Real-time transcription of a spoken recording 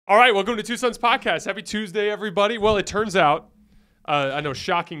All right, welcome to Two Sons Podcast. Happy Tuesday, everybody. Well, it turns out, I know,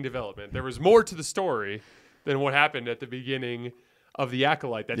 shocking development. There was more to the story than what happened at the beginning of The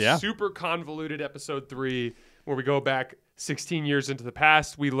Acolyte. That super convoluted episode 3, where we go back 16 years into the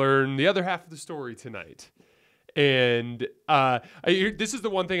past. We learn the other half of the story tonight. And this is the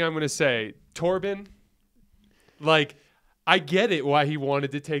one thing I'm going to say. Torben, like, I get it why he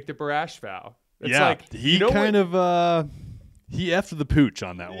wanted to take the Barash vow. It's like, he kind of... He effed the pooch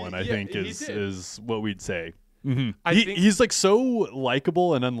on that one, I think, is what we'd say. Mm-hmm. He's like so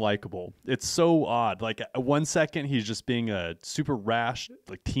likable and unlikable. It's so odd. Like 1 second he's just being a super rash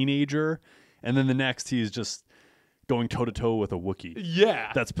like teenager, and then the next he's just going toe to toe with a Wookiee.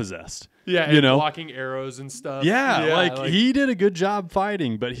 Yeah, that's possessed. Yeah, and blocking arrows and stuff. Yeah, like he did a good job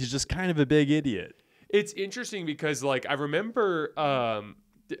fighting, but he's just kind of a big idiot. It's interesting because like I remember.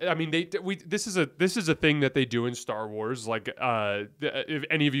 I mean, this is a thing that they do in Star Wars. Like, if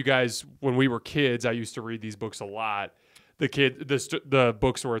any of you guys, when we were kids, I used to read these books a lot. The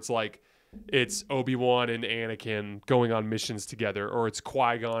books where it's like, it's Obi-Wan and Anakin going on missions together, or it's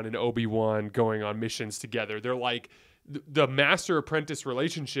Qui-Gon and Obi-Wan going on missions together. They're like the master-apprentice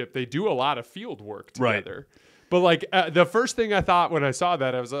relationship. They do a lot of field work together. Right. But like the first thing I thought when I saw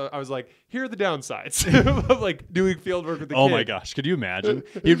that, I was like, here are the downsides of like doing field work with the kid. Oh my gosh, could you imagine?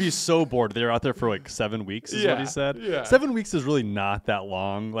 He'd be so bored. They're out there for like 7 weeks is what he said. Yeah. 7 weeks is really not that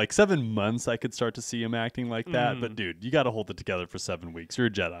long. Like 7 months I could start to see him acting like that. But dude, you got to hold it together for 7 weeks. You're a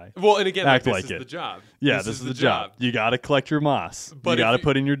Jedi. Well, and again, this is the job. Yeah, this is the job. You got to collect your moss. But you got to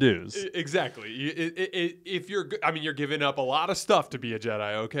put in your dues. Exactly. If you're giving up a lot of stuff to be a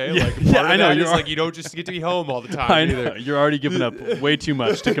Jedi, okay? Yeah, like, I know. It's like you don't just get to be home all the time. I know. You're already giving up way too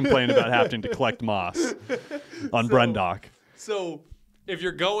much to complain about having to collect moss on Brendok. So if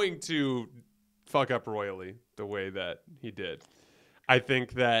you're going to fuck up royally the way that he did, I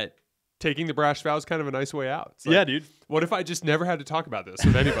think that taking the brash vow is kind of a nice way out. It's like, yeah, dude. What if I just never had to talk about this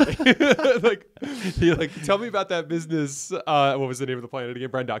with anybody? like, tell me about that business. What was the name of the planet again?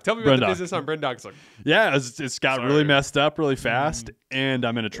 Brendok. Tell me about the business on Brendok. It's like, yeah, it's got really messed up really fast, and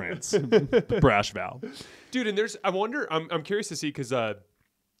I'm in a trance. Brash vow. Dude, and I'm curious to see because I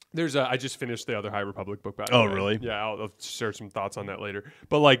just finished the other High Republic book. By the way. Really? Yeah, I'll share some thoughts on that later.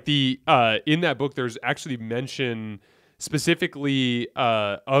 But like in that book, there's actually mention specifically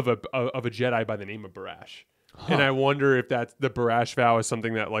of a Jedi by the name of Barash. Huh. And I wonder if that's the Barash vow is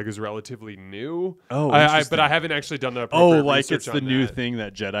something that like is relatively new. Oh, but I haven't actually done the appropriate like it's the new that. thing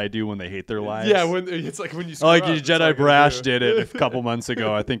that Jedi do when they hate their lives. Yeah, it's like when you like Jedi Barash did it a couple months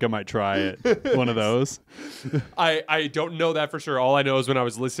ago. I think I might try it. One of those. I don't know that for sure. All I know is when I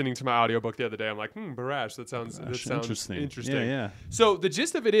was listening to my audiobook the other day, I'm like, Barash. That sounds interesting. Yeah. So the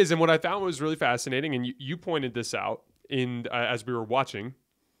gist of it is, and what I found was really fascinating, and you pointed this out as we were watching.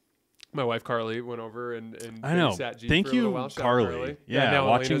 My wife Carly went over and I know. Sat G Thank for you, a while. Carly. Yeah, now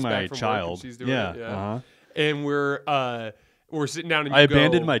watching Elena's my back from child. Work and she's doing it. And we're sitting down and I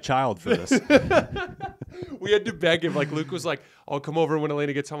abandoned my child for this. We had to beg him. Like Luke was like, "I'll come over when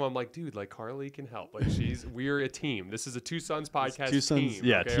Elena gets home." I'm like, "Dude, like Carly can help. Like we're a team. This is a Two Sons podcast. Two Sons, team.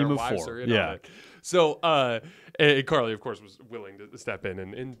 yeah, okay? team Our of 4. Yeah. So, and Carly, of course, was willing to step in,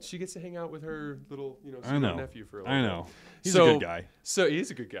 and she gets to hang out with her little, nephew for a little bit. He's a good guy. So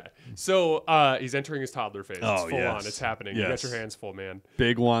he's a good guy. So he's entering his toddler phase. It's full on. It's happening. You got your hands full, man.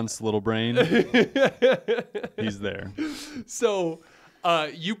 Big wants little brain. He's there. So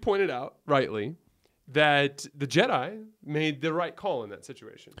you pointed out rightly that the Jedi made the right call in that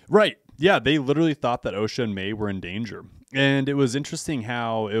situation. Right. Yeah, they literally thought that Osha and May were in danger. And it was interesting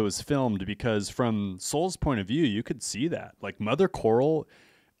how it was filmed because from Soul's point of view, you could see that. Like Mother Coral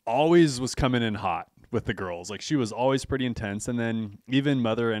always was coming in hot with the girls. Like she was always pretty intense. And then even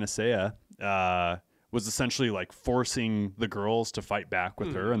Mother Anastasia was essentially like forcing the girls to fight back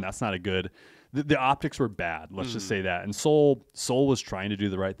with her. And that's not a good... The optics were bad. Let's just say that. And Soul was trying to do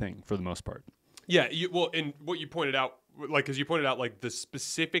the right thing for the most part. Yeah, and what you pointed out, like, because you pointed out, like, the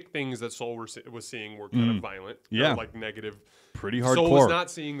specific things that Soul was seeing were kind of violent. Yeah. Like, negative. Pretty hardcore. Soul was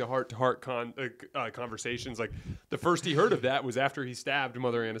not seeing the heart-to-heart conversations. Like, the first he heard of that was after he stabbed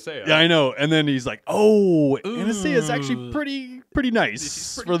Mother Anastasia. Yeah, I know. And then he's like, Anastasia is actually pretty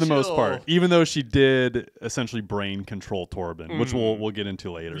nice for the most part. Even though she did essentially brain control Torben, which we'll get into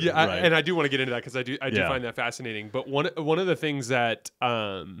later. Yeah, and I do want to get into that because I do find that fascinating. But one of the things that...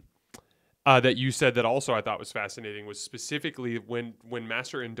 that you said that also I thought was fascinating was specifically when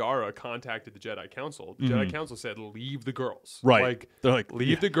Master Indara contacted the Jedi Council. The Jedi Council said, "Leave the girls." Right. Like They're like,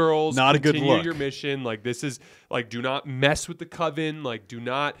 leave the girls. Not a good continue look. your mission. Like this is like do not mess with the Coven. Like do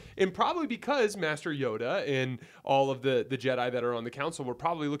not. And probably because Master Yoda and all of the Jedi that are on the council were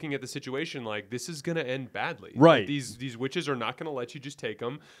probably looking at the situation like this is gonna end badly. Right. Like, these witches are not gonna let you just take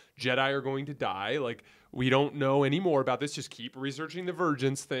them. Jedi are going to die. Like we don't know any more about this. Just keep researching the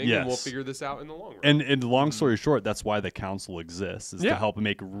Virgins thing, and we'll figure this out in the long run. And long story short, that's why the council exists, is to help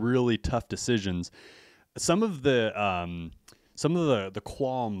make really tough decisions. Some of the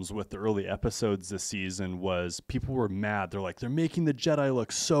qualms with the early episodes this season was people were mad. They're like, they're making the Jedi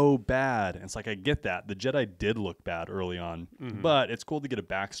look so bad. And it's like, I get that. The Jedi did look bad early on, but it's cool to get a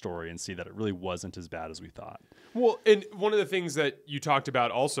backstory and see that it really wasn't as bad as we thought. Well, and one of the things that you talked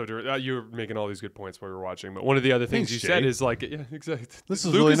about also, you were making all these good points while we were watching, but one of the other things you said is like, yeah, exactly. This is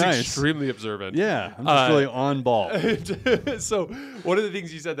Luke really is nice. Extremely observant. Yeah, I'm just really on ball. So one of the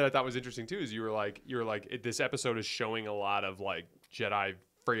things you said that I thought was interesting too is you were like, this episode is showing a lot of like Jedi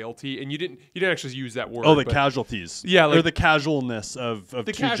frailty, and you didn't actually use that word. Oh, the casualties. Yeah, or the casualness of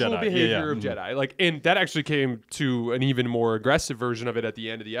the casual Jedi. behavior of Jedi. Like, and that actually came to an even more aggressive version of it at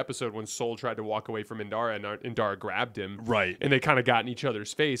the end of the episode when Sol tried to walk away from Indara, and Indara grabbed him. Right. And they kind of got in each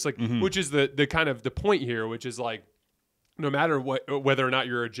other's face, like, which is the kind of the point here, which is like, no matter whether or not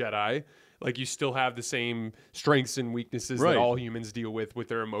you're a Jedi, like you still have the same strengths and weaknesses that all humans deal with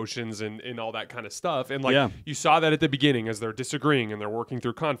their emotions and all that kind of stuff. And like you saw that at the beginning as they're disagreeing and they're working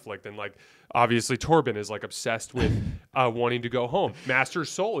through conflict. And like obviously Torben is like obsessed with wanting to go home. Master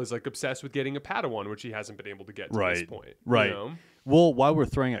Sol is like obsessed with getting a Padawan, which he hasn't been able to get to this point. Right. You know? Well, while we're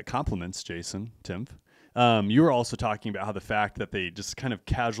throwing out compliments, Jason, Timph, you were also talking about how the fact that they just kind of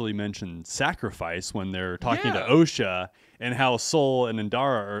casually mentioned sacrifice when they're talking to Osha, and how Sol and Indara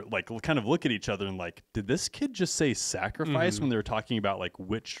are like kind of look at each other and like, did this kid just say sacrifice when they were talking about like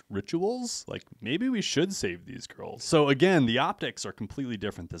witch rituals? Like maybe we should save these girls. So again, the optics are completely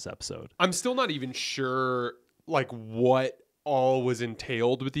different this episode. I'm still not even sure like what all was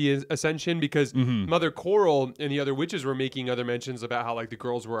entailed with the ascension, because Mother Coral and the other witches were making other mentions about how like the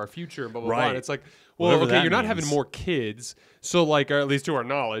girls were our future and blah blah blah. And it's like, well, whatever okay, you're not having more kids, so like, or at least to our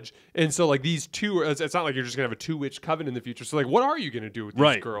knowledge, and so like these two, it's not like you're just gonna have a 2-witch coven in the future. So like, what are you gonna do with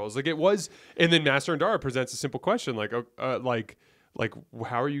these girls? Like it was, and then Master Indara presents a simple question like, like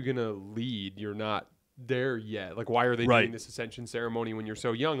how are you gonna lead? You're not there yet. Like, why are they doing this ascension ceremony when you're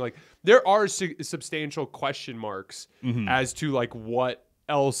so young? Like, there are substantial question marks as to like what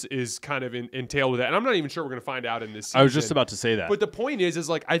else is kind of entailed with that. And I'm not even sure we're going to find out in this season. I was just about to say that. But the point is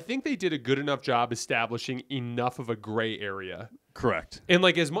like, I think they did a good enough job establishing enough of a gray area. Correct. And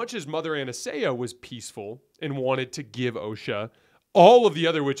like, as much as Mother Anastasia was peaceful and wanted to give Osha, all of the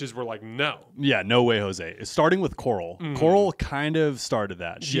other witches were like, no. Yeah, no way, Jose. Starting with Coral. Coral kind of started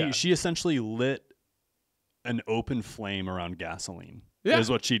that. She essentially lit an open flame around gasoline. Is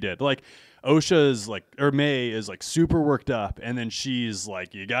what she did. Like Osha's like, or May is like super worked up, and then she's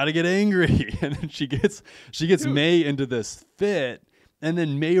like, you gotta get angry. And then she gets May into this fit, and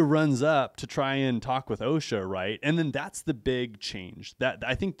then May runs up to try and talk with Osha, right? And then that's the big change. That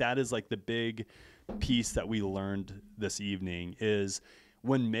I think that is like the big piece that we learned this evening is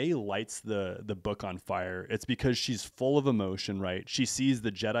when May lights the book on fire, it's because she's full of emotion, right? She sees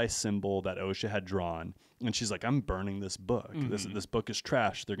the Jedi symbol that Osha had drawn, and she's like, I'm burning this book. This book is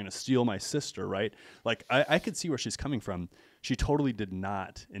trash. They're going to steal my sister, right? Like, I could see where she's coming from. She totally did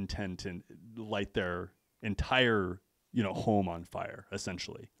not intend to light their entire, home on fire,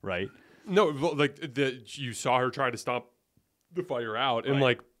 essentially, right? No, like, you saw her try to stomp the fire out, and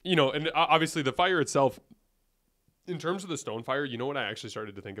like, and obviously the fire itself, in terms of the stone fire, you know what I actually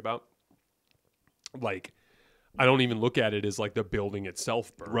started to think about? Like, I don't even look at it as like the building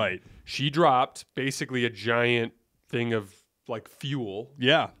itself burned. Right. She dropped basically a giant thing of like fuel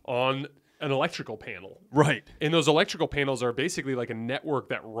on an electrical panel. Right. And those electrical panels are basically like a network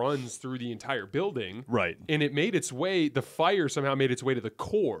that runs through the entire building. Right. And it made its way, the fire somehow made its way to the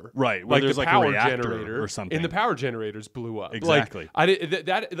core. Right. Like there's the like power a reactor generator or something. And the power generators blew up. Exactly.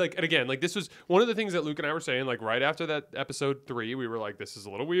 Like, and again, like this was one of the things that Luke and I were saying, like right after that episode 3, we were like, this is a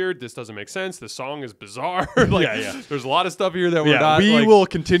little weird. This doesn't make sense. This song is bizarre. There's a lot of stuff here that we're not. We will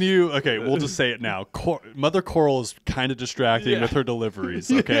continue. Okay. We'll just say it now. Mother Coral is kind of distracting with her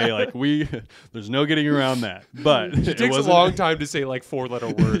deliveries. Okay. Like there's no getting around that, but it takes a long time to say like 4-letter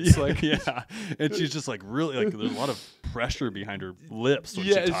words. And she's just like really like there's a lot of pressure behind her lips when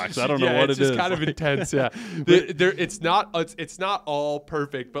she talks. I don't know what it is. It's just kind of intense. Yeah, it's not all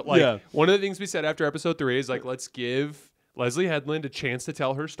perfect, but like one of the things we said after episode 3 is like let's give Leslie Headland a chance to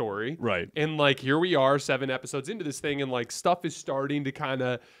tell her story. Right. And like, here we are 7 episodes into this thing, and like stuff is starting to kind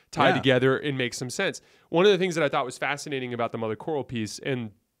of tie together and make some sense. One of the things that I thought was fascinating about the Mother Coral piece,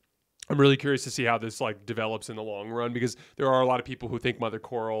 and I'm really curious to see how this like develops in the long run, because there are a lot of people who think Mother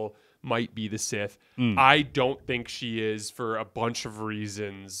Coral might be the Sith. I don't think she is, for a bunch of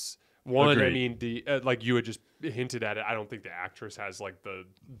reasons. One, Agreed. I mean, the like you had just hinted at it. I don't think the actress has like the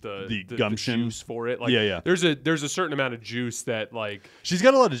gumption the juice for it. Like, Yeah. There's a certain amount of juice that like She's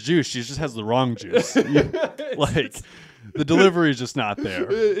got a lot of juice. She just has the wrong juice. Like the delivery is just not there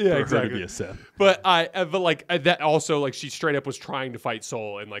for her to be a Sith. But that also, like, she straight up was trying to fight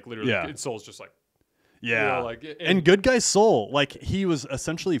Soul, and like literally, and Soul's just like. Yeah, You know, like, and good guy Soul, like he was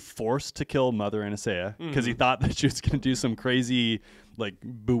essentially forced to kill Mother Anastasia because he thought that she was going to do some crazy like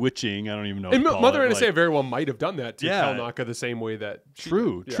bewitching. I don't even know. And what to call Mother it. Anastasia like, very well might have done that to Kalnaka the same way that.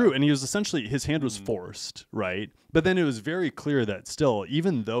 True. And he was essentially, his hand was forced, right? But then it was very clear that still,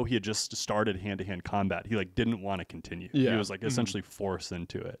 even though he had just started hand-to-hand combat, he like didn't want to continue. Yeah. He was like essentially forced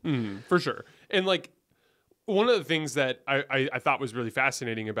into it. For sure. And like, one of the things that I thought was really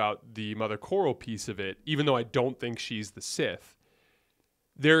fascinating about the Mother Coral piece of it, even though I don't think she's the Sith,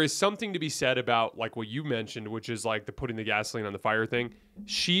 there is something to be said about like what you mentioned, which is like the putting the gasoline on the fire thing.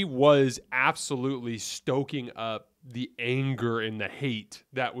 She was absolutely stoking up the anger and the hate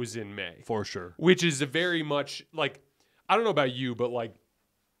that was in May. For sure. Which is a very much like, I don't know about you, but like,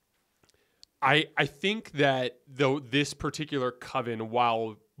 I think that though this particular coven,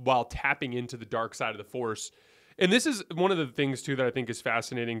 while tapping into the dark side of the Force, and this is one of the things too that I think is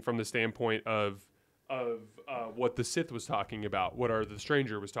fascinating from the standpoint of what the Sith was talking about, what the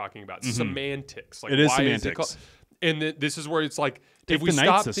Stranger was talking about, semantics. Like, it is why semantics. Is it and this is where it's like, Take if we the Night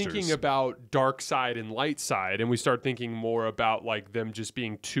stop Sisters. thinking about dark side and light side, and we start thinking more about like them just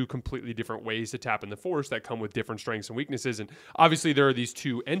being two completely different ways to tap in the Force that come with different strengths and weaknesses, and obviously there are these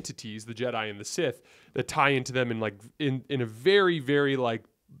two entities, the Jedi and the Sith, that tie into them in like in a very, very like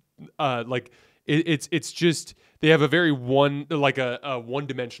it's just, they have a very a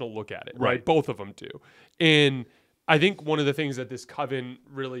one-dimensional look at it, right? Both of them do. And I think one of the things that this coven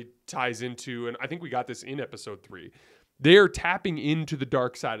really ties into, and I think we got this in episode 3, they're tapping into the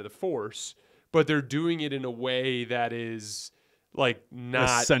dark side of the Force, but they're doing it in a way that is like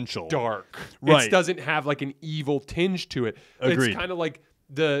not essential, dark. Right. It doesn't have like an evil tinge to it. Agreed. It's kind of like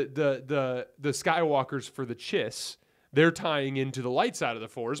the Skywalkers for the Chiss. They're tying into the light side of the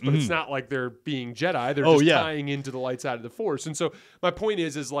Force, but it's not like they're being Jedi. They're just tying into the light side of the Force. And so my point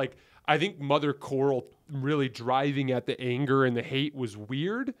is like, I think Mother Coral really driving at the anger and the hate was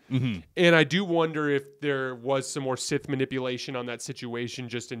weird. And I do wonder if there was some more Sith manipulation on that situation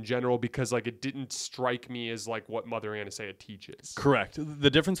just in general, because like it didn't strike me as like what Mother Anastasia teaches. Correct. The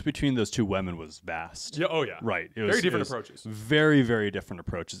difference between those two women was vast. Yeah. Oh yeah. Right. Very different approaches. Very, very different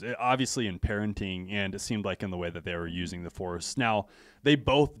approaches. Obviously in parenting, and it seemed like in the way that they were using the Force. Now, they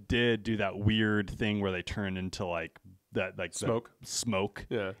both did do that weird thing where they turned into like that like smoke.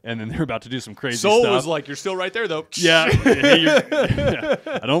 Yeah. And then they're about to do some crazy Soul stuff. was like, "You're still right there, though." Yeah.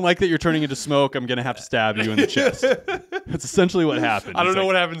 I don't like that you're turning into smoke. I'm gonna have to stab you in the chest. That's essentially what happened. I don't know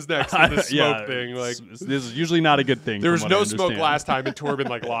what happens next with the smoke thing. Like, this is usually not a good thing. there was from what I no smoke understand. last time, and Torben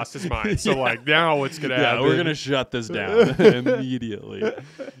like lost his mind. So like, now what's gonna happen? Yeah, we're gonna shut this down immediately.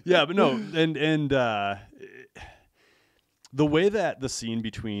 Yeah, but no, and the way that the scene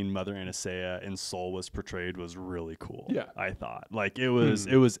between Mother Anastasia and Soul was portrayed was really cool. Yeah. I thought like it was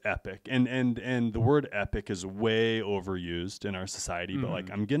epic, and the word epic is way overused in our society, but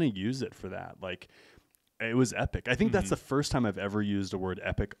like I'm gonna use it for that. Like it was epic. I think that's the first time I've ever used a word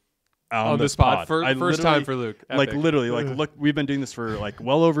epic on the spot. First time for Luke. Like literally, like look, we've been doing this for like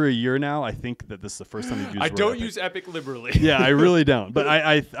well over a year now. I think that this is the first time we've used. I the word don't epic. use epic liberally. Yeah, I really don't. But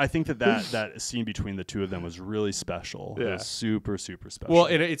I think that scene between the two of them was really special. Yeah. It was super, super special. Well,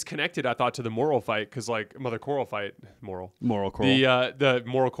 and it's connected, I thought, to the moral fight, because like Mother Coral fight, moral Coral. the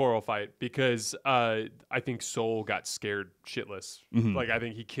moral Coral fight, because I think Soul got scared shitless. Like I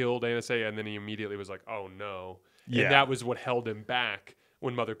think he killed Anastasia, and then he immediately was like, "Oh no!" Yeah. And that was what held him back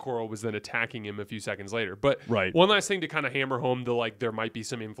when Mother Coral was then attacking him a few seconds later. But Right. one last thing to kind of hammer home the like there might be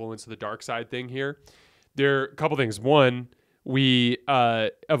some influence of the dark side thing here. There are a couple things. One, we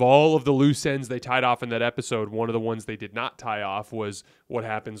of all of the loose ends they tied off in that episode, one of the ones they did not tie off was what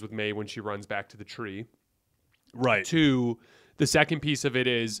happens with May when she runs back to the tree. Right. Two, the second piece of it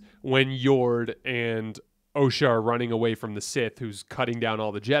is when Yord and Osha are running away from the Sith, who's cutting down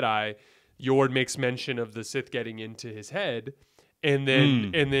all the Jedi. Yord makes mention of the Sith getting into his head. And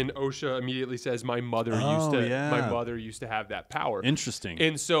then Osha immediately says, my mother used to have that power. Interesting.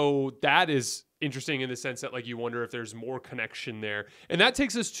 And so that is interesting in the sense that like you wonder if there's more connection there. And that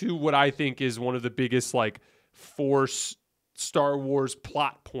takes us to what I think is one of the biggest like Force Star Wars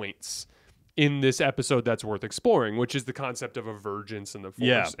plot points in this episode that's worth exploring, which is the concept of a vergence in the Force.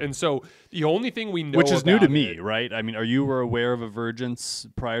 Yeah. And so the only thing we know, which is new to about me, it, right? I mean, are you aware of a vergence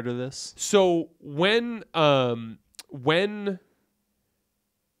prior to this? So when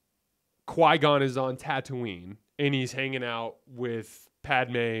Qui-Gon is on Tatooine and he's hanging out with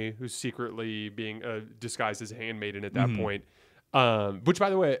Padme, who's secretly being disguised as a handmaiden at that point. Which, by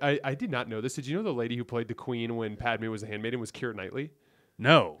the way, I did not know this. Did you know the lady who played the queen when Padme was a handmaiden was Keira Knightley?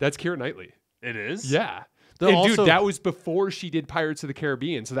 No. That's Keira Knightley. It is? Yeah. Though And also- dude, that was before she did Pirates of the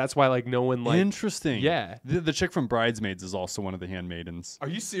Caribbean, so that's why like no one like. Interesting. Yeah. The chick from Bridesmaids is also one of the handmaidens. Are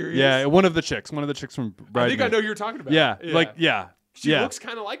you serious? Yeah, one of the chicks from Bridesmaids. I think I know who you're talking about. Yeah, like She yeah. looks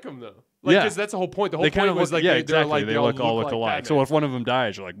kind of like him though. Like, Yeah. 'cause that's the whole point. The whole They kind point of was look, like yeah, they're exactly. like They all all look like alike. Padme. So if one of them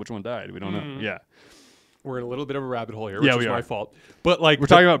dies, you're like, which one died? We don't know. Yeah. We're in a little bit of a rabbit hole here, Yeah, which is we my are. fault. But like We're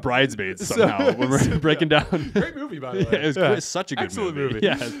talking about Bridesmaids somehow when we're breaking down. great movie, by the way. Yeah, it's such a good Excellent movie.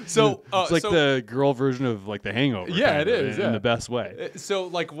 Yeah. So, it's like so- the girl version of like The Hangover. Yeah, kind it of, is, in yeah. the best way. So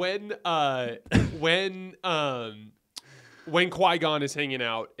like when Qui-Gon is hanging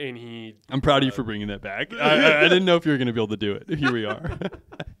out and he I'm proud of you for bringing that back. I didn't know if you were going to be able to do it. Here we are.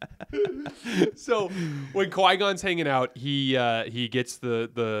 So when Qui-Gon's hanging out, he gets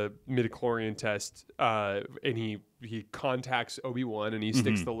the midichlorian test, and he contacts Obi-Wan and he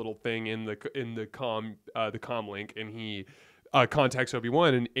sticks the little thing in the comm link, and he contacts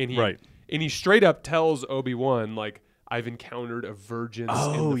Obi-Wan and he Right. and he straight up tells Obi-Wan like, I've encountered a vergence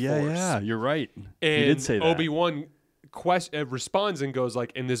in the Force. yeah, you're right. And he did say that. Obi-Wan responds and goes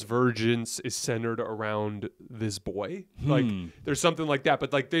like, and this vergence is centered around this boy. Like there's something like that,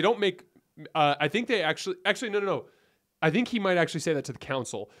 but like they don't make I think they actually no. I think he might actually say that to the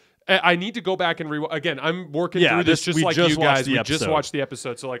council. I need to go back and rewatch again. I'm working through this just we like just you guys. We watched the just episode. watched the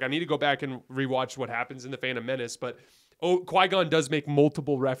episode, so like I need to go back and rewatch what happens in the Phantom Menace. But Qui-Gon does make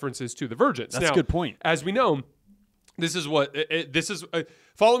multiple references to the vergence. That's now, a good point. As we know, this is what this is.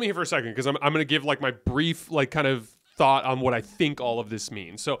 Follow me here for a second because I'm going to give like my brief like kind of thought on what I think all of this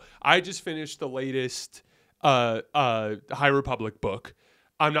means. So I just finished the latest High Republic book.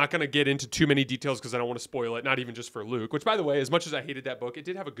 I'm not going to get into too many details because I don't want to spoil it, not even just for Luke, which, by the way, as much as I hated that book, it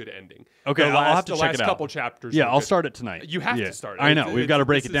did have a good ending. Okay, I'll have to the check last it out. couple chapters. Yeah, were I'll good. start it tonight. You have to start it. I know. We've got to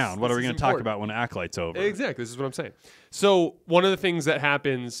break this it down. What are we going to talk important. about when Acolyte's over? Exactly. This is what I'm saying. So one of the things that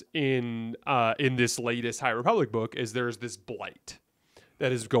happens in this latest High Republic book is there's this blight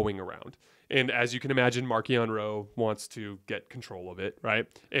that is going around. And as you can imagine, Marchion Ro wants to get control of it, right?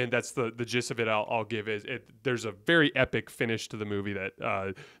 And that's the gist of it. I'll give is there's a very epic finish to the movie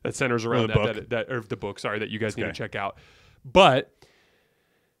that centers around the book. Sorry, that you guys need to check out. But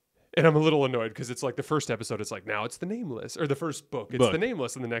and I'm a little annoyed because it's like the first episode, it's like now it's the Nameless, or the first book, it's the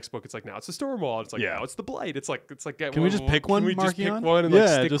Nameless, and the next book, it's like now it's the Stormwall. It's like now it's the Blight. It's like Can we just pick one? Can we just Marchion? pick one and like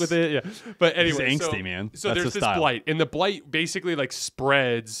stick with it? Yeah. But anyway, He's angsty, man. So That's there's his this style. Blight, and the Blight basically like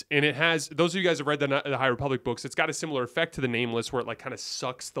spreads, and it has those of you guys who have read the High Republic books. It's got a similar effect to the Nameless, where it like kind of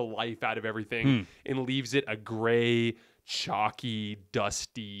sucks the life out of everything and leaves it a gray, chalky,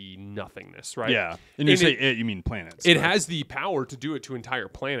 dusty nothingness, right? Yeah. And you say it, you mean planets. It right? has the power to do it to entire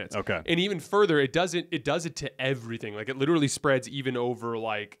planets. Okay. And even further, it does it to everything. Like it literally spreads even over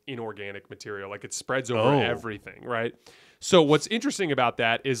like inorganic material. Like it spreads over everything, right? So what's interesting about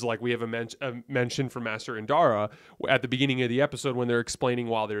that is like we have a mention from Master Indara at the beginning of the episode when they're explaining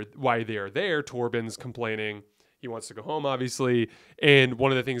why they are there. Torben's complaining. He wants to go home, obviously. And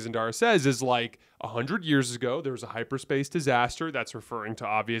one of the things Indara says is like 100 years ago, there was a hyperspace disaster. That's referring to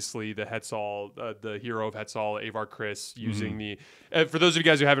obviously the Hetzal, the hero of Hetzal, Avar Kriss, using the. For those of you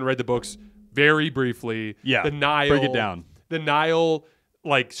guys who haven't read the books, very briefly, the Nile. Break it down. The Nile,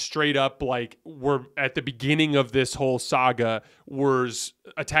 like straight up, like were at the beginning of this whole saga, was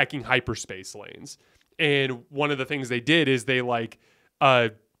attacking hyperspace lanes. And one of the things they did is they like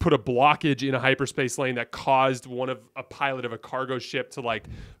put a blockage in a hyperspace lane that caused a pilot of a cargo ship to like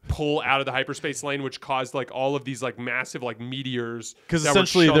pull out of the hyperspace lane, which caused like all of these like massive like meteors. Because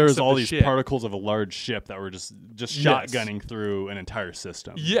essentially there was all these ship. particles of a large ship that were just shotgunning through an entire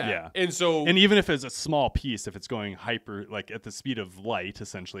system. Yeah. And even if it's a small piece, if it's going hyper, like at the speed of light,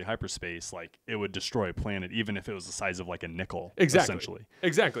 essentially hyperspace, like it would destroy a planet, even if it was the size of like a nickel. Exactly. Essentially.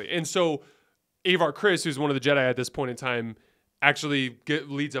 Exactly. And so Avar Kriss, who's one of the Jedi at this point in time, actually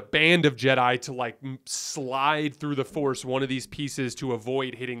leads a band of Jedi to like slide through the Force one of these pieces to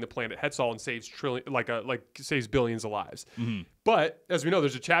avoid hitting the planet Hetzal and saves billions of lives. Mm-hmm. But as we know,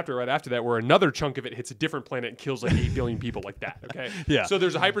 there's a chapter right after that where another chunk of it hits a different planet and kills like 8 billion people like that. Okay. Yeah. So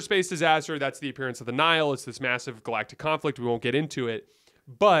there's a hyperspace disaster. That's the appearance of the Nile. It's this massive galactic conflict. We won't get into it.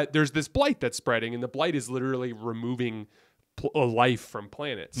 But there's this blight that's spreading, and the blight is literally removing life from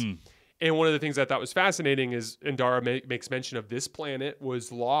planets. And one of the things I thought was fascinating is Indara makes mention of this planet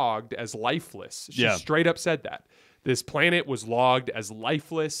was logged as lifeless. She straight up said that. This planet was logged as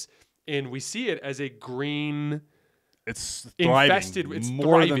lifeless, and we see it as a green... It's thriving. Infested. It's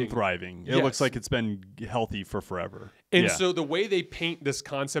more thriving. than thriving. It looks like it's been healthy for forever. And so the way they paint this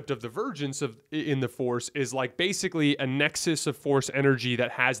concept of the vergence in the Force is like basically a nexus of Force energy that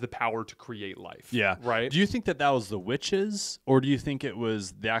has the power to create life. Yeah. Right? Do you think that was the witches, or do you think it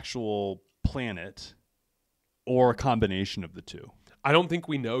was the actual planet, or a combination of the two? I don't think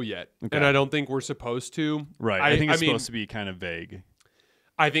we know yet. Okay. And I don't think we're supposed to. Right. I think it's supposed to be kind of vague.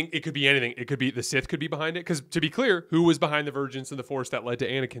 I think it could be anything. It could be the Sith could be behind it. Because to be clear, who was behind the vergence and the Force that led to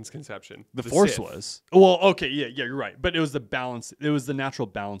Anakin's conception? The Force Sith. was. Well, okay, yeah, you're right. But it was the balance. It was the natural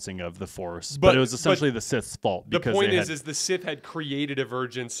balancing of the Force. But it was essentially the Sith's fault. The point is the Sith had created a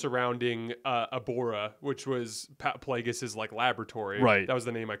vergence surrounding Abora, which was Plagueis' like laboratory. Right. That was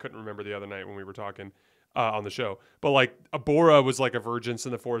the name I couldn't remember the other night when we were talking on the show. But like Abora was like a vergence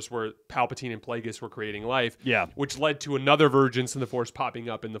in the Force where Palpatine and Plagueis were creating life. Yeah. Which led to another vergence in the Force popping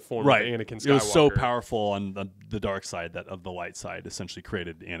up in the form of Anakin Skywalker. It was so powerful on the dark side that of the light side essentially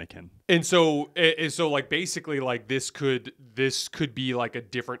created Anakin. And so like basically like this could be like a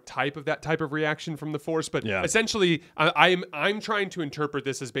different type of that type of reaction from the Force. But essentially I'm trying to interpret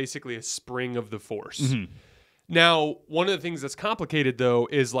this as basically a spring of the Force. Mm-hmm. Now, one of the things that's complicated, though,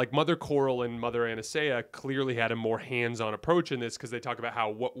 is like Mother Coral and Mother Anastasia clearly had a more hands-on approach in this because they talk about how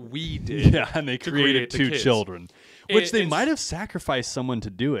what we did. Yeah, and they created two children, which they might have sacrificed someone to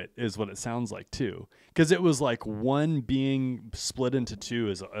do it, is what it sounds like, too. Because it was like one being split into two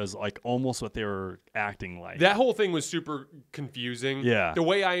is like almost what they were acting like. That whole thing was super confusing. Yeah. The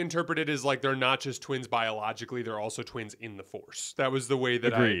way I interpret it is like they're not just twins biologically, they're also twins in the Force. That was the way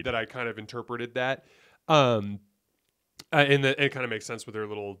that I kind of interpreted that. And it kind of makes sense with their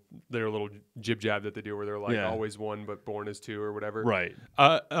little jib jab that they do, where they're like always one but born as two or whatever. Right.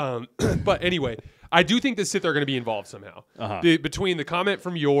 But anyway, I do think the Sith are going to be involved somehow. Between the comment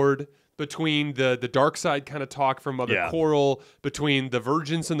from Yord, between the dark side kind of talk from Mother Coral, between the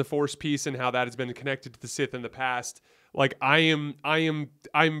Vergence and the Force piece and how that has been connected to the Sith in the past. Like I'm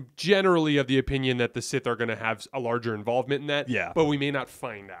generally of the opinion that the Sith are going to have a larger involvement in that. Yeah. But we may not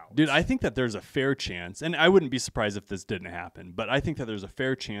find out. Dude, I think that there's a fair chance, and I wouldn't be surprised if this didn't happen, but I think that there's a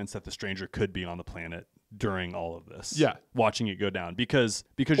fair chance that the stranger could be on the planet during all of this. Yeah. Watching it go down because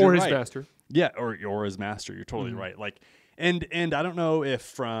or you're his right. master. Yeah, or his master. You're totally right. Like and I don't know if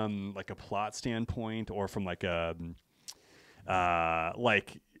from like a plot standpoint or from like a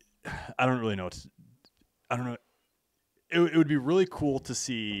like I don't really know. I don't know. It would be really cool to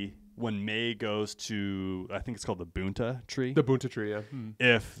see when May goes to, I think it's called the Bunta tree. The Bunta tree, yeah.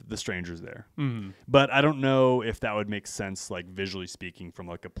 If the stranger's there. Mm-hmm. But I don't know if that would make sense, like visually speaking, from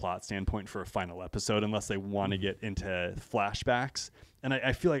like a plot standpoint for a final episode, unless they want to get into flashbacks. And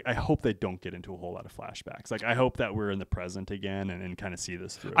I feel like I hope they don't get into a whole lot of flashbacks. Like I hope that we're in the present again and kind of see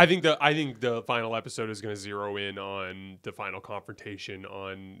this through. I think the final episode is going to zero in on the final confrontation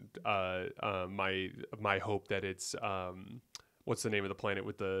on my hope that it's what's the name of the planet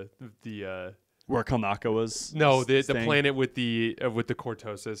with the where Kalnaka was? No, the planet with the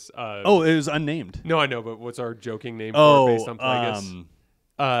cortosis. It was unnamed. No, I know, but what's our joking name for it based on Plagueis?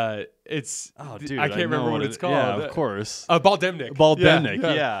 It's dude, I can't remember what it's called. Yeah, of course. Baldemnik.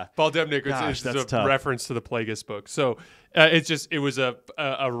 Yeah. Baldemnik is a tough reference to the Plagueis book. So it was a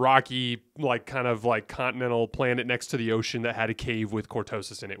rocky, like kind of like continental planet next to the ocean that had a cave with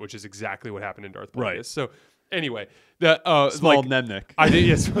cortosis in it, which is exactly what happened in Darth Plagueis. Right. So anyway, the small Nemnik. I think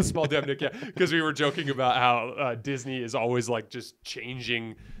yes, small Nemnik. Yeah, because we were joking about how Disney is always like just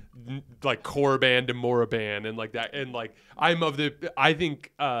changing like Korriban to Moraban and like that, and like I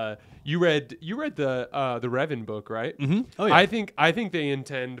think you read the Revan book, right? Mm-hmm. Oh yeah. I think they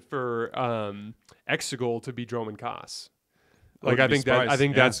intend for Exegol to be Droman Kaas. Like I think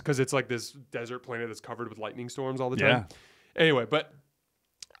that's because it's like this desert planet that's covered with lightning storms all the time. Yeah. Anyway, but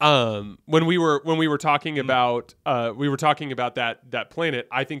when we were talking about that planet,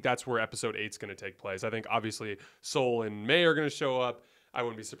 I think that's where episode 8's going to take place. I think obviously Sol and May are going to show up. I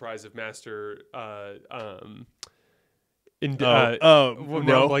wouldn't be surprised if Master In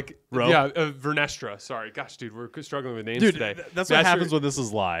Ro? like Ro? yeah, Vernestra. Sorry, gosh, dude, we're struggling with names Dude, today. that's what happens when this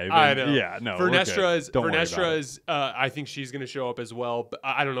is live. I And know. Yeah, no. we're good. Don't worry about Vernestra it. is. I think she's going to show up as well. But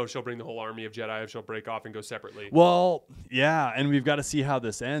I don't know if she'll bring the whole army of Jedi. If she'll break off and go separately. Well, yeah, and we've got to see how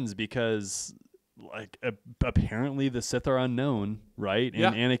this ends because, like, apparently the Sith are unknown, right?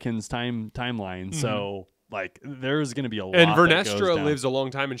 In Anakin's timeline, so. Like, there's going to be a lot. And that goes Vernestra down. lives a long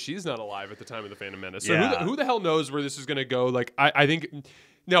time, and she's not alive at the time of the Phantom Menace. So Yeah. who the hell knows where this is going to go? Like, I think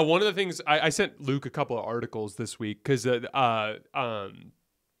now one of the things I sent Luke a couple of articles this week because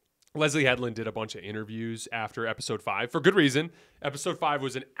Leslie Headland did a bunch of interviews after Episode 5 for good reason. Episode 5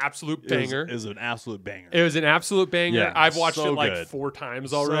 was an absolute banger. It was an absolute banger. It was an absolute banger. Yeah, I've watched so it like good. 4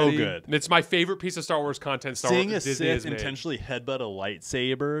 times already. So good. It's my favorite piece of Star Wars content. Seeing a Disney Sith has made. intentionally headbutt a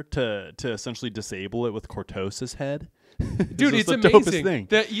lightsaber to essentially disable it with Cortos's head. Dude, it's the amazing. dopest thing.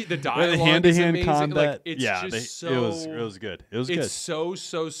 The dialogue hand-to-hand is amazing. combat. Like, it's just so, it was good. It was good. It's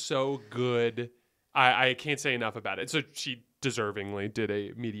so good. I can't say enough about it. So she deservingly did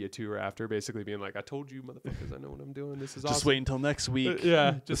a media tour after, basically being like, "I told you, motherfuckers, I know what I'm doing. This is awesome." Just wait until next week.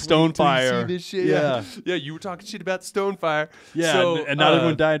 Yeah, the just wait until you Stonefire. see this shit. Yeah, you were talking shit about Stonefire. Yeah, so, and not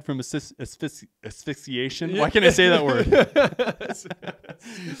everyone died from asphyxiation. Why can't I say that word?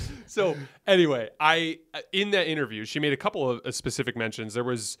 So anyway, in that interview, she made a couple of specific mentions. There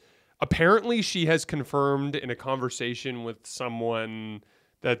was apparently she has confirmed in a conversation with someone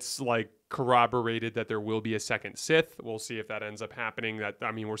that's like corroborated that there will be a second Sith. We'll see if that ends up happening.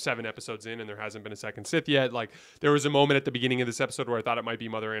 We're 7 episodes in and there hasn't been a second Sith yet. Like, there was a moment at the beginning of this episode where I thought it might be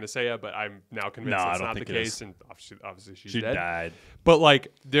Mother Anastasia, but I'm now convinced that's not the case. And obviously she's dead. Died. But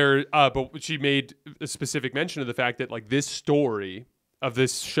like but she made a specific mention of the fact that like this story of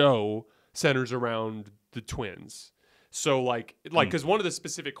this show centers around the twins. So like because one of the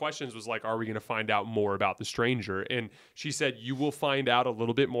specific questions was like, are we going to find out more about the stranger? And she said, you will find out a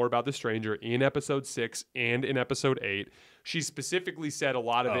little bit more about the stranger in episode 6 and in episode 8. She specifically said a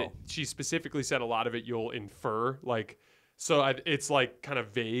lot of it. She specifically said a lot of it you'll infer. Like, so it's like kind of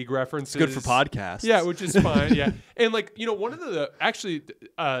vague references. It's good for podcasts. Yeah, which is fine. Yeah. And like, one of the actually,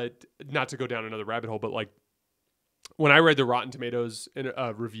 not to go down another rabbit hole, but like when I read the Rotten Tomatoes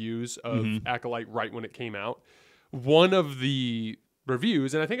reviews of Acolyte right when it came out, one of the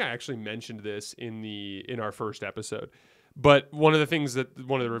reviews, and I think I actually mentioned this in our first episode, but one of the things that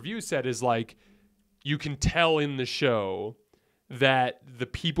one of the reviews said is like, you can tell in the show that the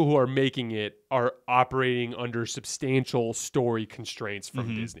people who are making it are operating under substantial story constraints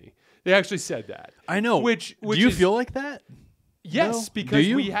from Disney. They actually said that. I know. Which do you feel like that? Yes, No? because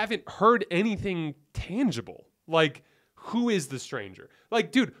we haven't heard anything tangible. Like, who is the stranger?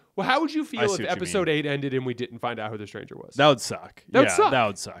 Like, dude, well, how would you feel if episode 8 ended and we didn't find out who the stranger was? That would suck. That would suck. That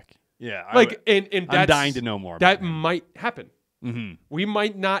would suck. Yeah. Like, and I'm dying to know more. That might happen. We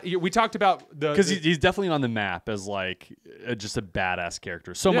might not. We talked about because he's definitely on the map as like just a badass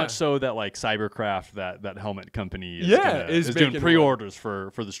character. So much so that like Cybercraft, that helmet company, is doing pre-orders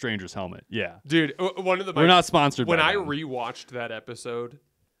for the Stranger's helmet. Yeah, dude. We're not sponsored. When by I them. rewatched that episode,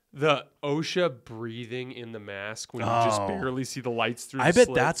 the OSHA breathing in the mask when you just barely see the lights through. I bet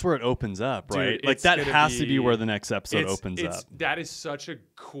bet that's where it opens up, right? Dude, like that has to be where the next episode opens up. That is such a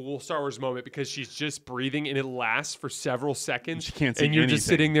cool Star Wars moment because she's just breathing and it lasts for several seconds. She can't see and you're anything. just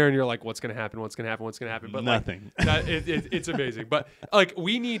sitting there and you're like, what's gonna happen? What's gonna happen? What's gonna happen? But nothing. Like, it's amazing. But like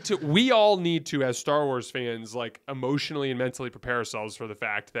we all need to as Star Wars fans like emotionally and mentally prepare ourselves for the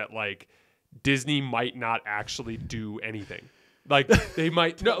fact that like Disney might not actually do anything. Like they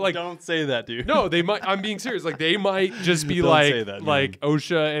might don't say that, dude. No, they might. I'm being serious. Like they might just be like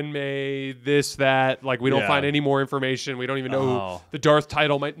OSHA and May, this, that. Like we don't find any more information. We don't even know who the Darth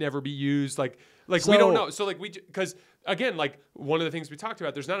title might never be used. Like we don't know. So like because again, like one of the things we talked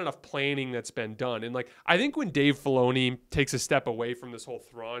about, there's not enough planning that's been done. And like I think when Dave Filoni takes a step away from this whole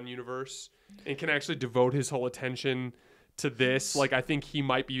Thrawn universe and can actually devote his whole attention to this, like I think he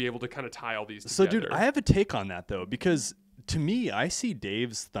might be able to kind of tie all these together. So dude, I have a take on that though, because to me, I see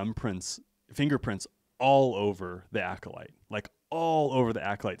Dave's fingerprints all over the Acolyte, like all over the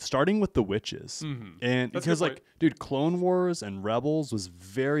Acolyte, starting with the witches. And That's because like, dude, Clone Wars and Rebels was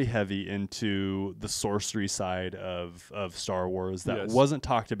very heavy into the sorcery side of Star Wars that wasn't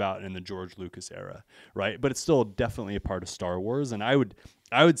talked about in the George Lucas era, right? But it's still definitely a part of Star Wars, and I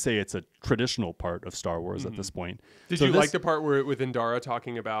would say it's a traditional part of Star Wars at this point. Did you like the part where with Indara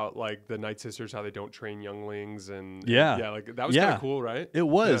talking about like the Night Sisters, how they don't train younglings and like that was kind of cool, right? It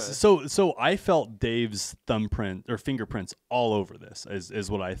was. Yeah. So I felt Dave's thumbprint or fingerprints all over this is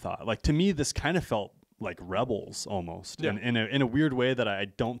what I thought. Like to me, this kind of felt like Rebels almost in a weird way that I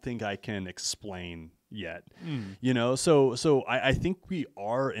don't think I can explain yet. You know, so I think we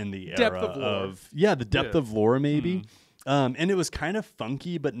are in the Depth era of lore. the depth of lore maybe. And it was kind of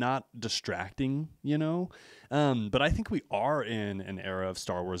funky, but not distracting, you know? But I think we are in an era of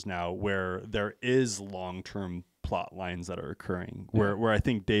Star Wars now where there is long-term plot lines that are occurring, where I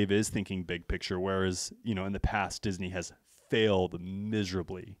think Dave is thinking big picture, whereas, you know, in the past, Disney has failed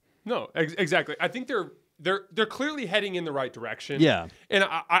miserably. No, exactly. I think they're clearly heading in the right direction. Yeah. And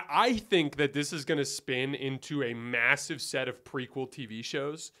I think that this is going to spin into a massive set of prequel TV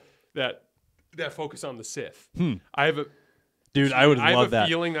shows that focus on the Sith. I have a I would love that. I have a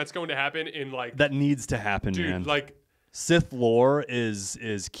feeling that's going to happen in like That needs to happen, dude, man. like Sith lore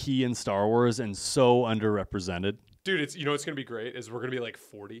is key in Star Wars and so underrepresented. dude, it's you know what's going to be great is we're going to be like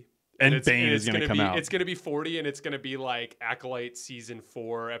 40. And Bane is going to come out. It's going to be 40, and it's going to be like Acolyte season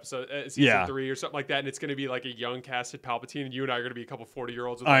 4, season 3, or something like that. And it's going to be like a young casted Palpatine, and you and I are going to be a couple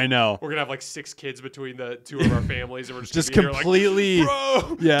 40-year-olds. I know. We're going to have like 6 kids between the 2 of our families, and we're just completely, like,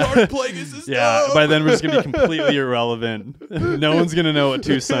 bro, Darth Plagueis is dope. By then we're just going to be completely irrelevant. No one's going to know what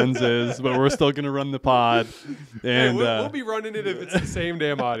 2 Sons is, but we're still going to run the pod. And we'll be running it if it's the same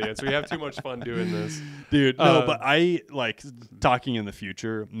damn audience. We have too much fun doing this. Dude, no, but I like talking in the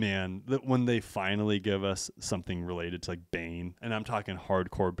future, man, that when they finally give us something related to like Bane, and I'm talking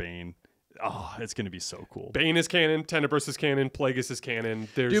hardcore Bane, it's going to be so cool. Bane is canon, Tenebrous is canon, Plagueis is canon.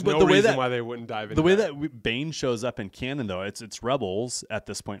 There's but no reason why they wouldn't dive into the way that Bane shows up in canon, though, it's Rebels at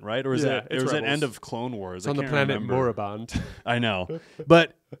this point, right? Or is it end of Clone Wars? It's on the planet Moribund. I know,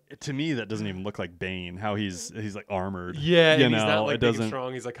 but to me that doesn't even look like Bane. How he's like armored. Yeah, you and know, he's not like it big doesn't. and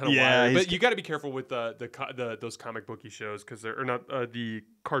strong. He's like kind of wired. But you got to be careful with those comic booky shows because they're not the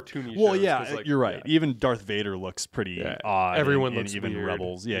cartoony. Well, shows, yeah, like, you're right. Yeah. Even Darth Vader looks pretty odd. Everyone looks even weird.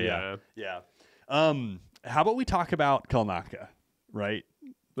 Rebels. Yeah. How about we talk about Kelnaka, right?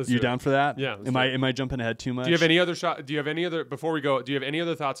 You down for that? Yeah. Am I jumping ahead too much? Do you have any other before we go, do you have any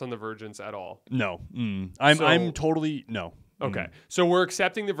other thoughts on the Virgins at all? No. I'm totally no. Okay. So we're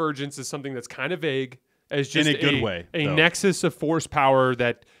accepting the Virgins as something that's kind of vague, as just in a good way. A nexus of force power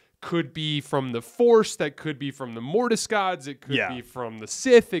that could be from the Force, that could be from the Mortis gods, it could be from the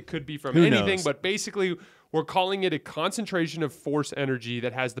Sith, it could be from anything, but basically we're calling it a concentration of force energy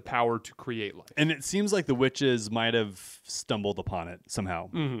that has the power to create life. And it seems like the witches might have stumbled upon it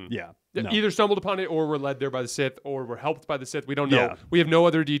somehow. Yeah. No. Either stumbled upon it or were led there by the Sith or were helped by the Sith. We don't know. Yeah. We have no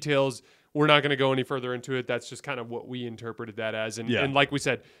other details. We're not going to go any further into it. That's just kind of what we interpreted that as. And like we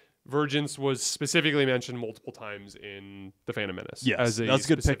said, Virgins was specifically mentioned multiple times in The Phantom Menace. Yes, that's a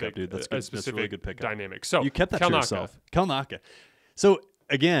good pickup, dude. That's a really good pickup. Dynamic. So you kept that to yourself. Kelnaka. So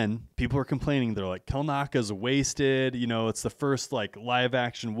again, people are complaining. They're like, Kelnaka's wasted. You know, it's the first like live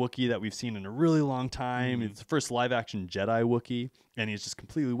action Wookiee that we've seen in a really long time. It's the first live action Jedi Wookiee, and he's just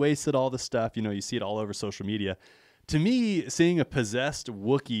completely wasted all this stuff. You know, you see it all over social media. To me, seeing a possessed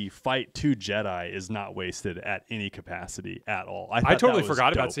Wookiee fight 2 Jedi is not wasted at any capacity at all. I totally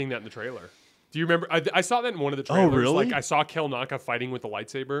forgot about seeing that in the trailer. Do you remember? I saw that in one of the trailers. Oh, really? Like I saw Kelnaka fighting with the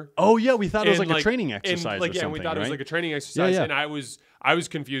lightsaber. Oh yeah, we thought it was like a training exercise. And, like, or something, we thought right? it was like a training exercise, yeah. and I was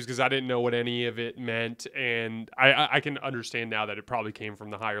confused because I didn't know what any of it meant, and I can understand now that it probably came from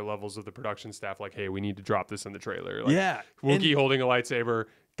the higher levels of the production staff. Like, hey, we need to drop this in the trailer. Like, Wookiee holding a lightsaber,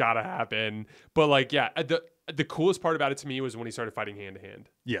 gotta happen. But like, yeah, the coolest part about it to me was when he started fighting hand to hand.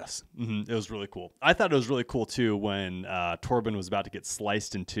 Yes, it was really cool. I thought it was really cool too when Torben was about to get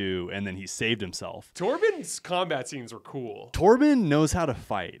sliced in 2, and then he saved himself. Torben's combat scenes were cool. Torben knows how to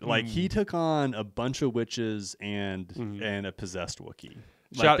fight. Like he took on a bunch of witches and a possessed Wookiee.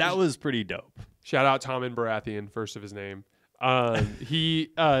 Like that was pretty dope. Shout out Tommen Baratheon, first of his name. One of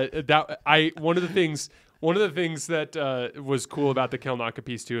the things that was cool about the Kelnaka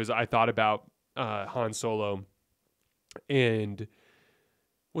piece too is I thought about Han Solo, and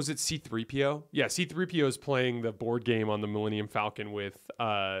was it C-3PO? Yeah, C-3PO is playing the board game on the Millennium Falcon with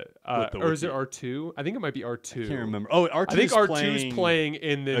or is it R2? I think it might be R2. I can't remember. Oh, R2. I think R2's playing,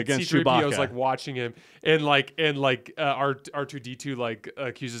 and then C-3PO is like watching him, and R2D2 like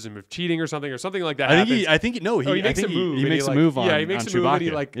accuses him of cheating or something like that. He makes a move. He makes a move on. Yeah, he makes a move,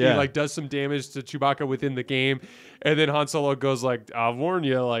 Chewbacca. and he does some damage to Chewbacca within the game, and then Han Solo goes like, "I'll warn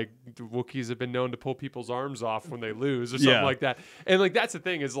you, like Wookiees have been known to pull people's arms off when they lose or something like that," and like that's the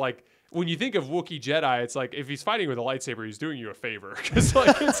thing is like when you think of Wookiee Jedi, it's like if he's fighting with a lightsaber, he's doing you a favor. Because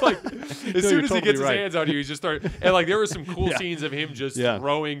like it's like as soon as he gets his hands on you, he just start and like there were some cool scenes of him just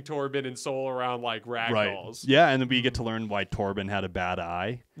throwing Torben and Sol around like ragdolls. Yeah, and then we get to learn why Torben had a bad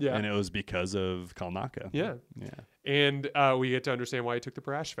eye. Yeah, and it was because of Kalnaka. Yeah. And we get to understand why he took the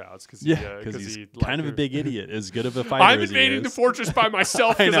brash vows because he's kind of a big idiot, as good of a fighter. I'm invading the fortress by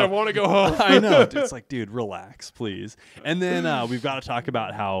myself because I want to go home. I know. It's like, dude, relax, please. And then we've got to talk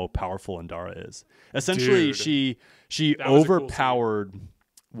about how powerful Indara is. Essentially, she overpowered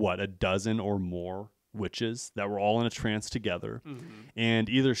a dozen or more witches that were all in a trance together, and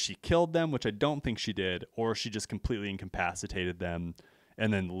either she killed them, which I don't think she did, or she just completely incapacitated them.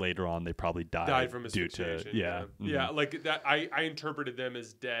 And then later on, they probably died from due to like that. I interpreted them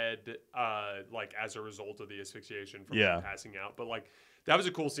as dead, like as a result of the asphyxiation from them passing out. But like that was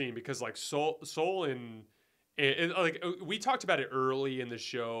a cool scene because like Sol and like we talked about it early in the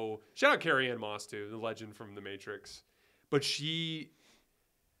show. Shout out Carrie Ann Moss too, the legend from The Matrix. But she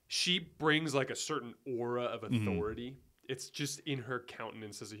brings like a certain aura of authority. It's just in her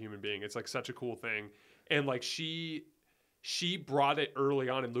countenance as a human being. It's like such a cool thing, and like she brought it early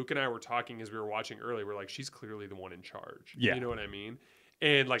on, and Luke and I were talking as we were watching early. We're like, she's clearly the one in charge. Yeah. You know what I mean?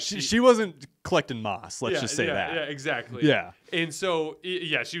 And like she wasn't collecting moss. Let's just say that. Yeah, exactly. Yeah. And so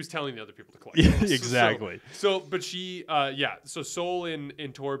she was telling the other people to collect moss. Exactly. But she so Sol and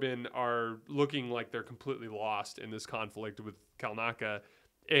Torben are looking like they're completely lost in this conflict with Kalnaka,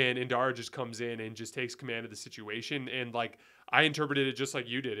 and Indara just comes in and just takes command of the situation. And like I interpreted it just like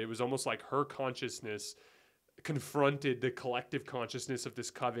you did. It was almost like her consciousness confronted the collective consciousness of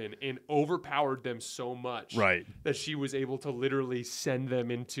this coven and overpowered them so much that she was able to literally send them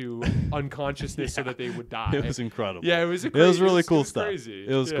into unconsciousness so that they would die. It was incredible. Yeah, it was really cool stuff. Crazy.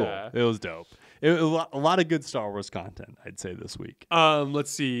 It was cool. It was dope. A lot of good Star Wars content, I'd say, this week. Let's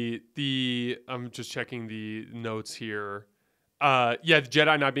see. I'm just checking the notes here. The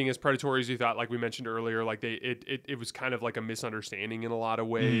Jedi not being as predatory as you thought, like we mentioned earlier, like it was kind of like a misunderstanding in a lot of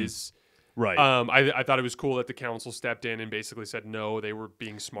ways. Right. I thought it was cool that the council stepped in and basically said no, they were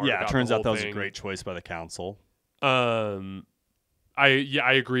being smart. Yeah, about it turns the out that whole was thing. a great choice by the council. I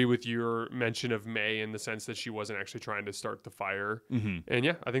agree with your mention of May in the sense that she wasn't actually trying to start the fire.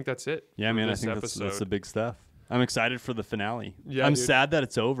 And I think that's it. Yeah, man, I think that's the big stuff. I'm excited for the finale. Yeah, I'm sad that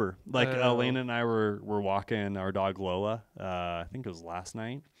it's over. Like Elena and I were walking our dog Lola. I think it was last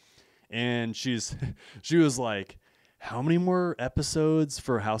night, and she was like, how many more episodes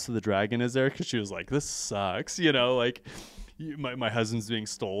for House of the Dragon is there? Because she was like, this sucks, like my husband's being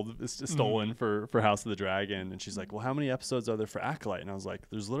stolen for House of the Dragon, and she's like, well, how many episodes are there for Acolyte? And I was like,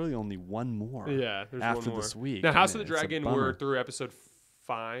 there's literally only one more. Yeah, there's after one more this week. Now, House of the Dragon, we're through episode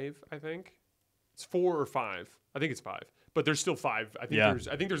 5. I think it's 4 or 5. I think it's 5, but there's still 5. I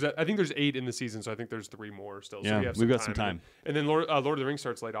think there's 8 in the season, so I think there's 3 more still. So we've got some time. And then Lord of the Rings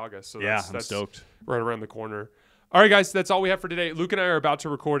starts late August, so I'm stoked. Right around the corner. All right, guys, that's all we have for today. Luke and I are about to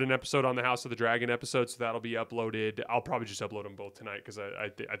record an episode on the House of the Dragon episode, so that'll be uploaded. I'll probably just upload them both tonight because I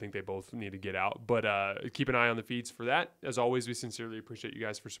think they both need to get out. But keep an eye on the feeds for that. As always, we sincerely appreciate you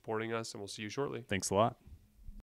guys for supporting us, and we'll see you shortly. Thanks a lot.